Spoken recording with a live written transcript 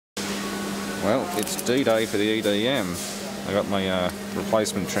Well, it's D-Day for the EDM. I got my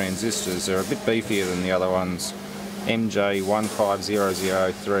replacement transistors. They're a bit beefier than the other ones.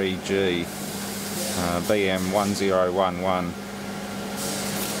 MJ15003G, BM1011.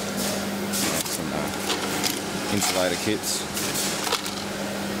 Some insulator kits.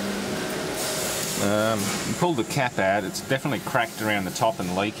 Pulled the cap out. It's definitely cracked around the top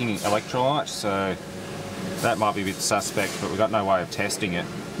and leaking electrolyte, so that might be a bit suspect, but we've got no way of testing it,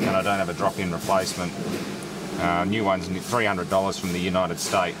 and I don't have a drop-in replacement. New one's $300 from the United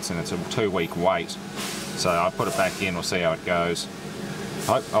States, and it's a 2-week wait, so I'll put it back in. We'll see how it goes.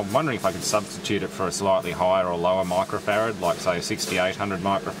 I'm wondering if I could substitute it for a slightly higher or lower microfarad, like say a 6800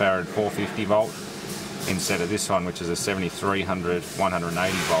 microfarad 450 volt, instead of this one, which is a 7300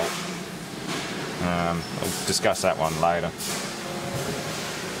 180 volt. I'll discuss that one later.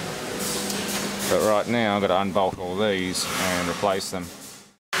 But right now I've got to unbolt all these and replace them.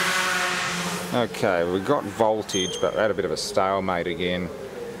 Okay, we've got voltage, but we're at a bit of a stalemate again.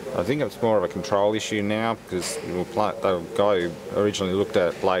 I think it's more of a control issue now, because the guy who originally looked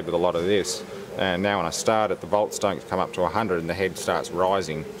at it played with a lot of this, and now when I start it, the volts don't come up to 100 and the head starts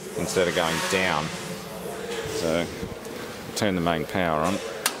rising instead of going down. So turn the main power on.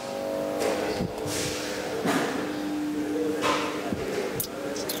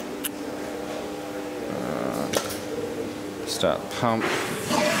 Start the pump.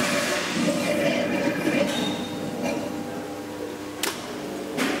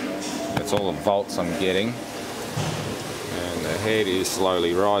 That's all the volts I'm getting, and the head is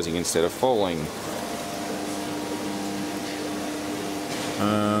slowly rising instead of falling.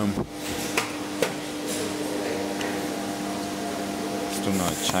 Still no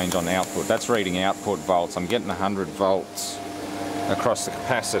change on output. That's reading output volts. I'm getting 100 volts across the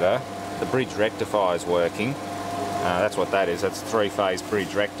capacitor. The bridge rectifier is working. That's what that is. That's a 3-phase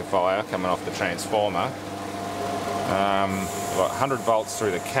bridge rectifier coming off the transformer. I've got 100 volts through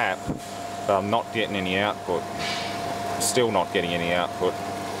the cap, but I'm not getting any output. Still not getting any output.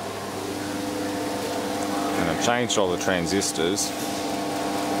 And I've changed all the transistors,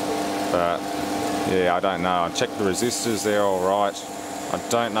 but yeah, I don't know. I checked the resistors, they're alright. I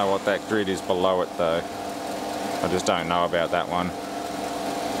don't know what that grid is below it though. I just don't know about that one.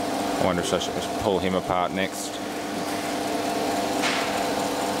 I wonder if I should pull him apart next.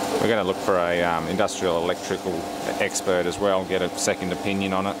 We're going to look for a industrial electrical expert as well, get a second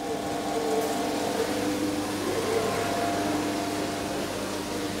opinion on it.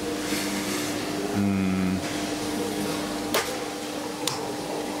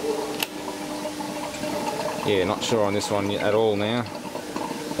 Yeah, not sure on this one at all now.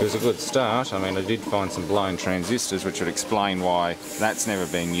 It was a good start. I mean, I did find some blown transistors, which would explain why that's never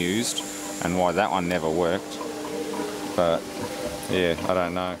been used and why that one never worked. But yeah, I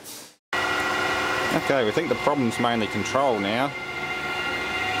don't know. Okay, we think the problem's mainly control now.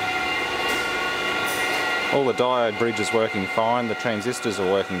 All the diode bridge is working fine, the transistors are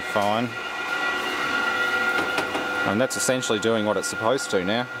working fine. And that's essentially doing what it's supposed to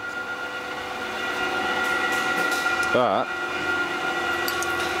now. But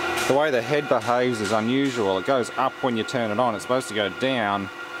the way the head behaves is unusual. It goes up when you turn it on. It's supposed to go down.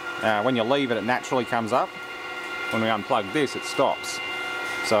 When you leave it, it naturally comes up. When we unplug this, it stops.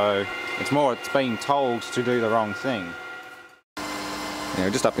 So it's being told to do the wrong thing. Now,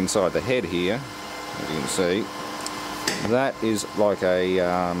 just up inside the head here, as you can see, that is like a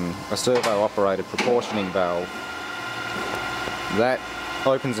servo-operated proportioning valve. That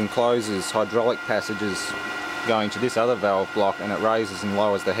opens and closes hydraulic passages going to this other valve block, and it raises and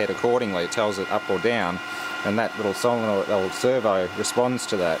lowers the head accordingly. It tells it up or down, and that little solenoid, that little servo, responds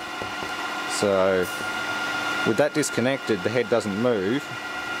to that. So with that disconnected, the head doesn't move,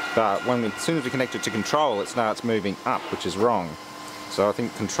 but as soon as we connect it to control, it starts moving up, which is wrong. So I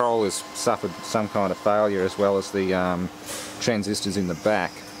think control has suffered some kind of failure, as well as the transistors in the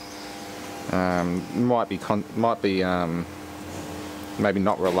back. Maybe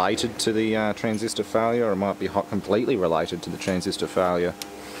not related to the transistor failure, or it might be completely related to the transistor failure.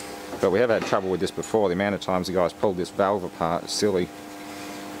 But we have had trouble with this before. The amount of times the guys pulled this valve apart is silly.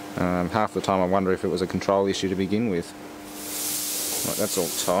 Half the time I wonder if it was a control issue to begin with. Right, that's all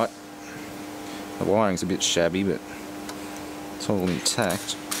tight. The wiring's a bit shabby, but it's all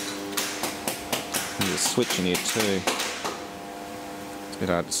intact. There's a switch in here too. It's a bit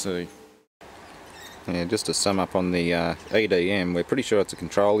hard to see. Yeah, just to sum up on the EDM, we're pretty sure it's a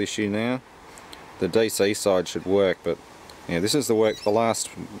control issue now. The DC side should work, but yeah, this is the last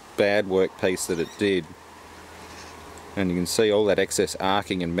bad work piece that it did. And you can see all that excess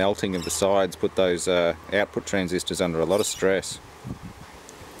arcing and melting of the sides put those output transistors under a lot of stress.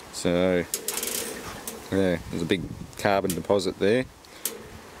 So Yeah, there's a big carbon deposit there.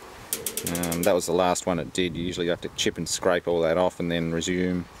 That was the last one it did. You usually have to chip and scrape all that off and then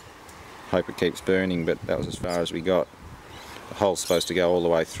resume. Hope it keeps burning, but that was as far as we got. The hole's supposed to go all the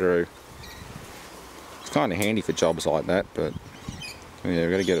way through. It's kind of handy for jobs like that, but yeah,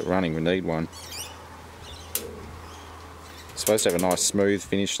 we've got to get it running. We need one. It's supposed to have a nice smooth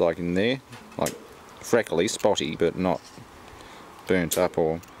finish like in there, like freckly, spotty, but not burnt up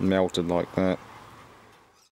or melted like that.